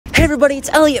Hey everybody, it's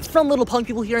Elliot from Little Punk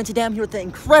People here, and today I'm here with the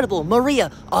incredible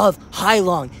Maria of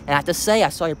Heilung. And I have to say, I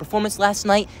saw your performance last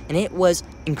night, and it was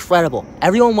incredible.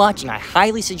 Everyone watching, I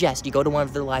highly suggest you go to one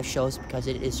of their live shows because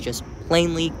it is just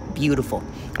plainly beautiful.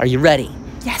 Are you ready?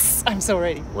 Yes, I'm so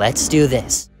ready. Let's do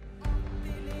this.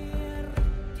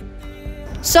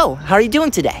 So, how are you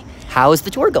doing today? How is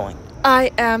the tour going?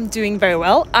 I am doing very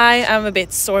well. I am a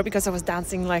bit sore because I was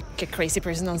dancing like a crazy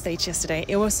person on stage yesterday.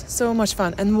 It was so much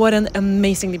fun, and what an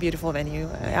amazingly beautiful venue.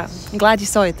 I'm glad you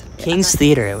saw it. King's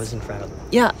Theater, it was incredible.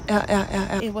 Yeah.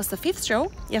 It was the 5th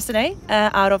show yesterday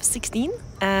out of 16.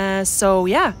 So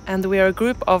yeah, and we are a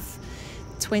group of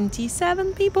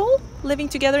 27 people living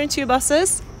together in 2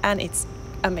 buses, and it's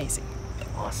amazing.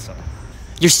 Awesome.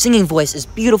 Your singing voice is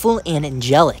beautiful and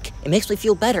angelic. It makes me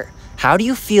feel better. How do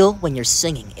you feel when you're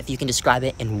singing, if you can describe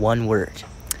it in one word?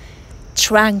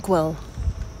 Tranquil.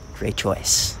 Great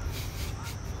choice.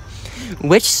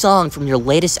 Which song from your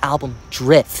latest album,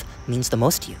 Drift, means the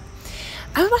most to you?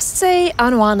 I must say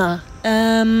Anuana.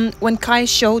 When Kai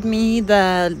showed me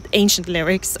the ancient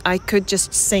lyrics, I could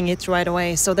just sing it right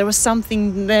away. So there was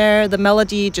something there, the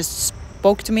melody just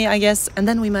spoke to me, I guess. And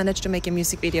then we managed to make a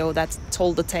music video that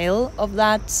told the tale of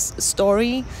that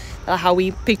story, how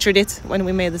we pictured it when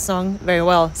we made the song very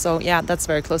well. So yeah, that's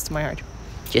very close to my heart.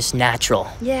 Just natural.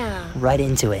 Yeah. Right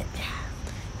into it. Yeah.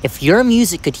 If your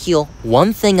music could heal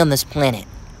one thing on this planet,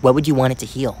 what would you want it to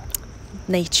heal?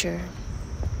 Nature.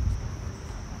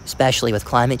 Especially with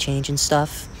climate change and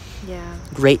stuff. Yeah.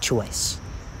 Great choice.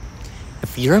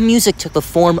 If your music took the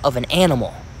form of an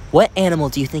animal, what animal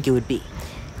do you think it would be?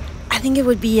 I think it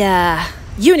would be a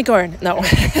unicorn. No.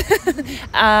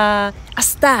 A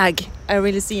stag. I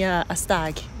really see a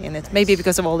stag in it. Maybe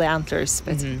because of all the antlers,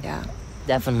 but yeah.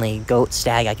 Definitely. Goat,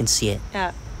 stag, I can see it.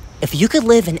 Yeah. If you could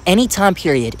live in any time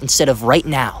period instead of right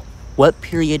now, what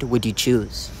period would you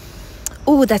choose?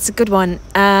 Oh, that's a good one.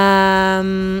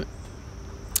 I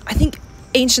think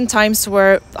ancient times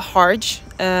were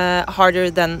harder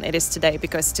than it is today,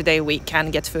 because today we can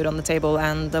get food on the table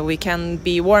and we can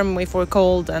be warm if we're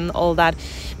cold and all that.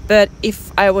 But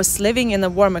if I was living in a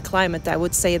warmer climate, I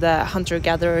would say the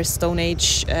hunter-gatherer Stone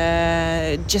Age,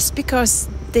 just because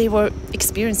they were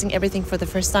experiencing everything for the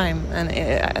first time, and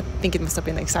I think it must have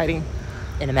been exciting.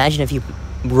 And imagine if you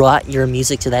brought your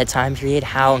music to that time period,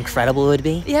 how incredible it would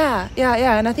be. Yeah.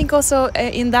 And I think also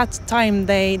in that time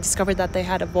they discovered that they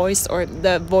had a voice, or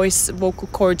the vocal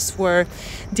cords were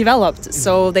developed.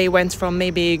 So they went from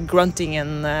maybe grunting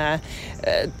and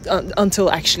until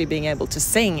actually being able to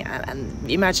sing. And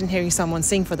imagine hearing someone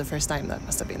sing for the first time. That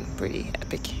must have been pretty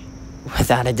epic.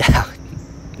 Without a doubt.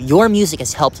 Your music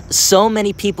has helped so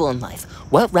many people in life.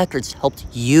 What records helped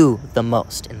you the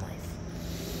most in life?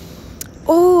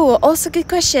 Oh, also good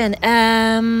question.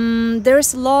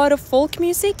 There's a lot of folk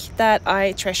music that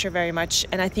I treasure very much,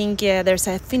 and I think there's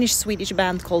a Finnish-Swedish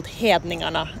band called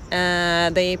Hedningarna.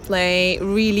 They play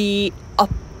really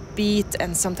upbeat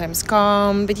and sometimes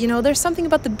calm, but there's something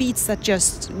about the beats that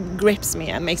just grips me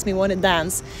and makes me want to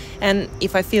dance. And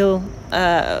if I feel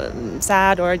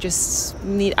sad or just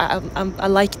need, I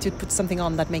like to put something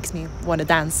on that makes me want to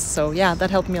dance. So yeah, that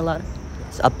helped me a lot.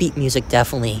 Upbeat music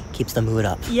definitely keeps the mood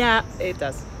up. Yeah, it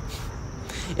does.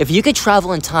 If you could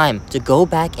travel in time to go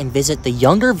back and visit the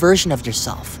younger version of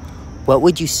yourself, what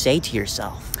would you say to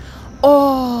yourself?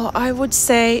 Oh, I would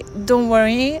say, don't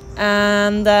worry,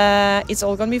 and it's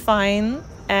all gonna be fine.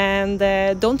 And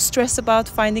don't stress about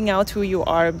finding out who you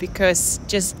are, because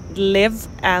just live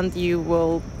and you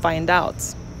will find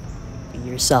out. Be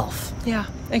yourself. Yeah,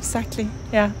 exactly.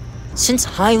 Yeah. Since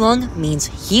Heilung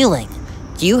means healing,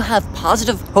 do you have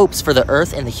positive hopes for the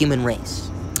Earth and the human race?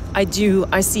 I do.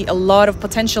 I see a lot of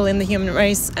potential in the human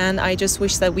race, and I just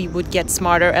wish that we would get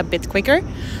smarter a bit quicker.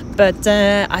 But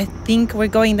I think we're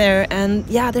going there, and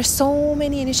yeah, there's so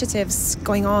many initiatives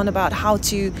going on about how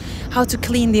to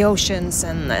clean the oceans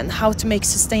and how to make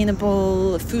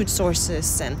sustainable food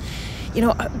sources. And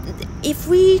if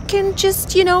we can just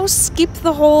skip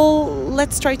the whole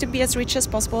let's try to be as rich as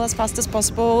possible, as fast as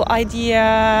possible idea,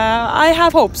 I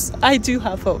have hopes. I do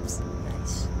have hopes.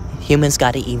 Nice. Humans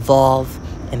got to evolve,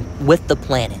 and with the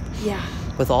planet. Yeah.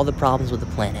 With all the problems with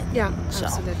the planet. Yeah,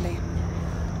 absolutely.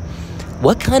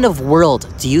 What kind of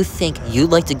world do you think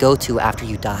you'd like to go to after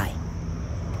you die?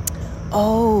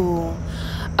 Oh,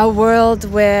 a world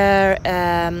where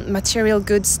material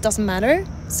goods doesn't matter.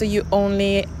 So you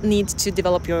only need to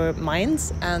develop your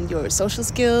mind and your social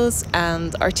skills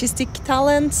and artistic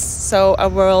talents. So a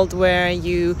world where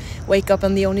you wake up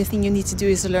and the only thing you need to do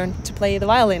is learn to play the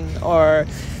violin, or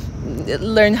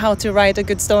learn how to write a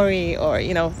good story, or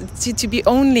to be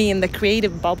only in the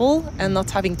creative bubble and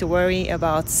not having to worry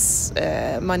about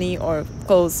money or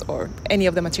clothes or any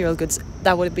of the material goods.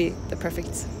 That would be the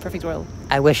perfect world.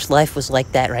 I wish life was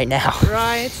like that right now.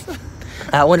 Right.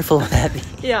 How wonderful would that be?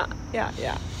 Yeah.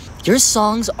 Your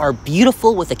songs are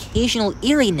beautiful with occasional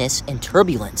eeriness and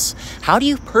turbulence. How do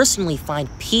you personally find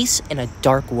peace in a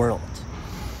dark world?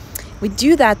 We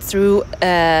do that through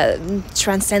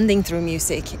transcending through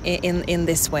music in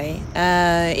this way.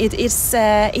 It's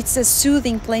a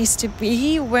soothing place to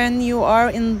be when you are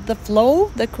in the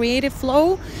flow, the creative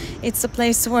flow. It's a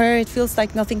place where it feels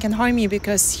like nothing can harm you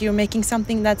because you're making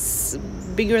something that's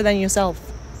bigger than yourself.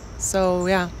 So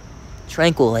yeah.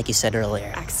 Tranquil, like you said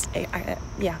earlier.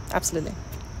 Yeah, absolutely.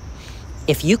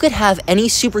 If you could have any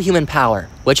superhuman power,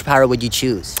 which power would you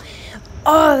choose?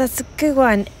 Oh, that's a good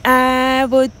one. I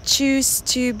would choose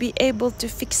to be able to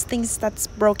fix things that's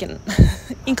broken,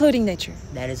 including nature.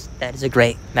 That is a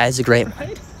great one.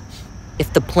 Right?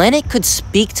 If the planet could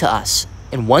speak to us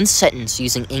in one sentence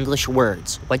using English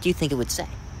words, what do you think it would say?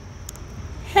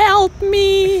 Help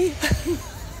me!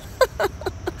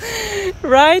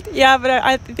 Right? Yeah, but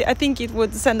I think it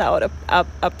would send out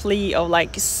a plea of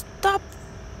like, stop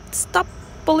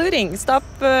polluting, stop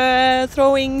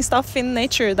throwing stuff in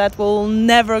nature that will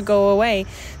never go away,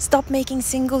 stop making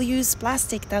single-use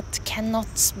plastic that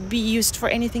cannot be used for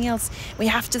anything else. We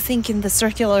have to think in the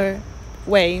circular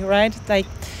way, right? Like,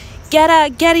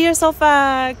 get yourself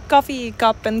a coffee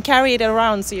cup and carry it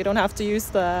around so you don't have to use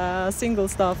the single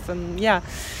stuff. And yeah,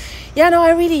 no, I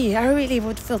really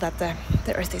would feel that the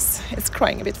earth is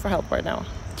crying a bit for help right now.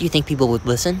 Do you think people would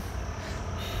listen?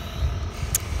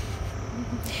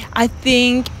 I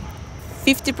think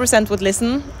 50% would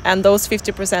listen, and those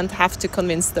 50% have to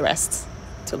convince the rest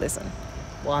to listen.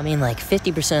 Well, I mean, like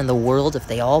 50% of the world, if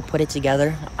they all put it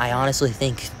together, I honestly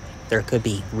think there could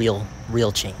be real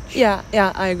change. Yeah,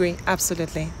 I agree.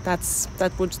 Absolutely.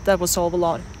 That would solve a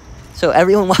lot. So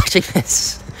everyone watching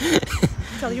this,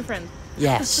 tell your friend.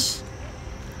 Yes.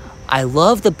 I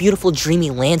love the beautiful dreamy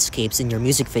landscapes in your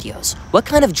music videos. What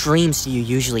kind of dreams do you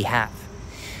usually have?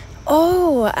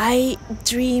 Oh, I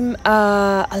dream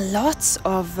a lot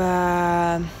of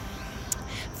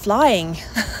flying.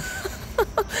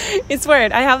 It's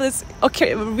weird. I have this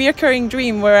reoccurring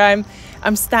dream where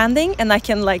I'm standing and I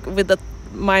can, like, with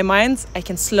my mind, I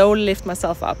can slowly lift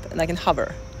myself up and I can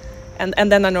hover.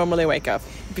 And then I normally wake up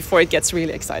before it gets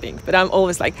really exciting. But I'm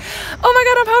always like, oh my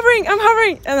God, I'm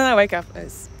hovering. And then I wake up.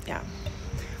 Yeah.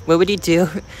 What would you do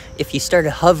if you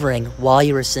started hovering while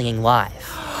you were singing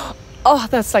live? Oh,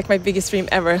 that's like my biggest dream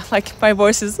ever. Like, my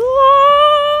voice is,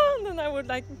 and then I would,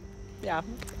 like, yeah,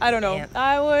 I don't know. Yeah.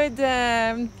 I would,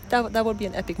 that would be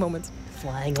an epic moment.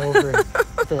 Flying over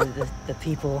the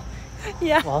people,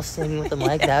 yeah, while singing with the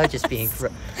mic, that would just be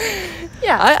incredible.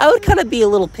 Yeah. I would kind of be a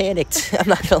little panicked, I'm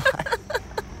not gonna lie.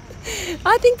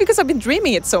 I think because I've been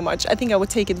dreaming it so much, I think I would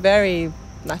take it very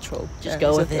natural. Just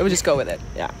go with it. I would just go with it,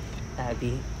 yeah. That'd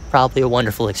be probably a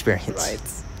wonderful experience. Right.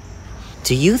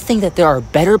 Do you think that there are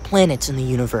better planets in the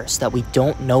universe that we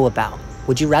don't know about?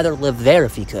 Would you rather live there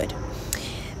if you could?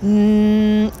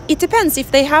 It depends. If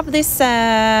they have this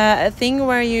thing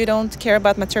where you don't care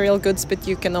about material goods but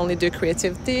you can only do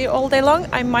creativity all day long,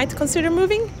 I might consider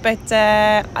moving. But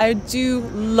I do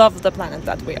love the planet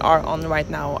that we are on right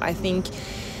now. I think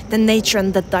the nature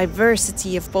and the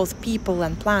diversity of both people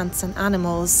and plants and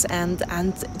animals and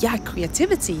yeah,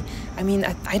 creativity. I mean,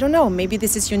 I don't know, maybe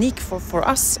this is unique for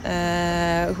us,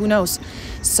 who knows.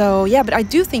 So yeah, but I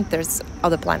do think there's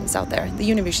other planets out there. The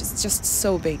universe is just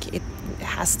so big, it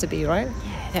has to be, right?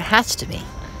 Yeah, there has to be.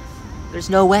 There's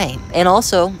no way. And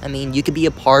also, I mean, you could be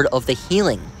a part of the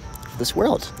healing of this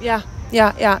world. Yeah.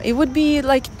 It would be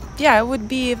like, it would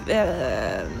be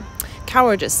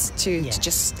cowardice to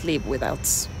just leave without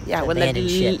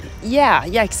ship. Yeah,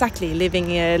 exactly,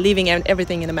 leaving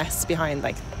everything in a mess behind.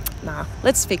 Like, nah,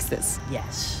 let's fix this.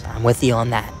 Yes, I'm with you on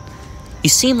that. You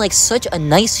seem like such a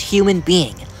nice human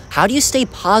being. How do you stay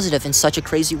positive in such a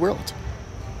crazy world?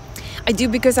 I do,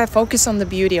 because I focus on the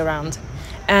beauty around,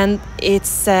 and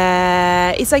it's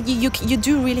like you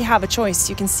do really have a choice.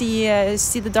 You can see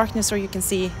the darkness, or you can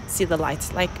see the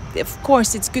light. Like, of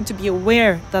course, it's good to be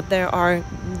aware that there are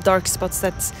dark spots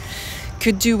that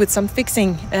could do with some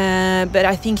fixing. But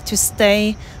I think to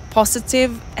stay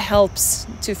positive helps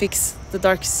to fix the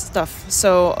dark stuff.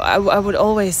 So I would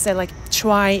always say, like,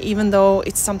 try, even though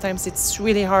sometimes it's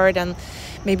really hard, and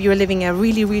maybe you're living a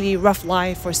really, really rough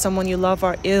life, or someone you love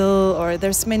are ill, or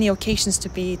there's many occasions to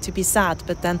be sad.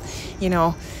 But then,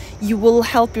 you will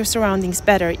help your surroundings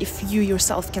better if you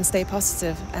yourself can stay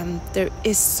positive. And there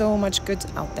is so much good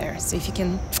out there. So if you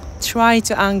can try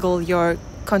to angle your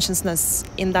consciousness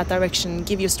in that direction,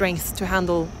 give you strength to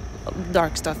handle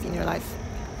dark stuff in your life.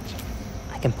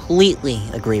 I completely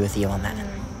agree with you on that.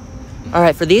 All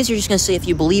right, for these, you're just going to say if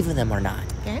you believe in them or not.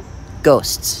 Okay?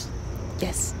 Ghosts.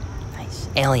 Yes. Nice.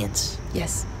 Aliens.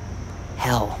 Yes.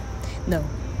 Hell. No.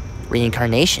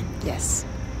 Reincarnation. Yes.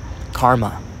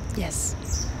 Karma. Yes.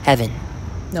 Heaven.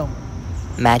 No.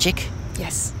 Magic.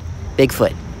 Yes.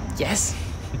 Bigfoot. Yes.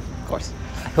 Of course.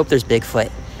 I hope there's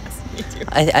Bigfoot. Yes, me too.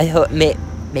 I hope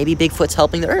maybe Bigfoot's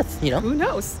helping the Earth, you know? Who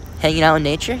knows? Hanging out in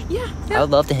nature? Yeah. I would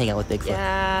love to hang out with Bigfoot.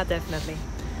 Yeah, definitely.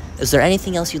 Is there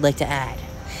anything else you'd like to add?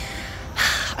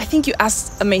 I think you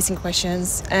asked amazing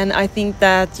questions, and I think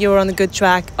that you're on a good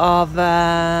track of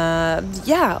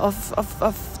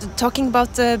talking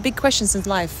about big questions in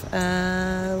life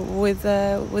with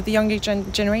the younger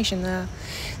generation.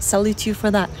 Salute you for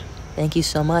that. Thank you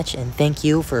so much, and thank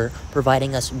you for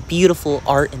providing us beautiful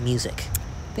art and music.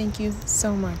 Thank you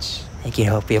so much. Thank you.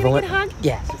 Hope Can I everyone. get a hug?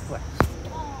 Yes, of course.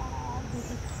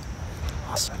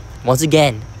 Awesome. Once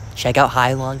again, check out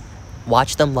Heilung.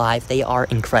 Watch them live. They are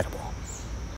incredible.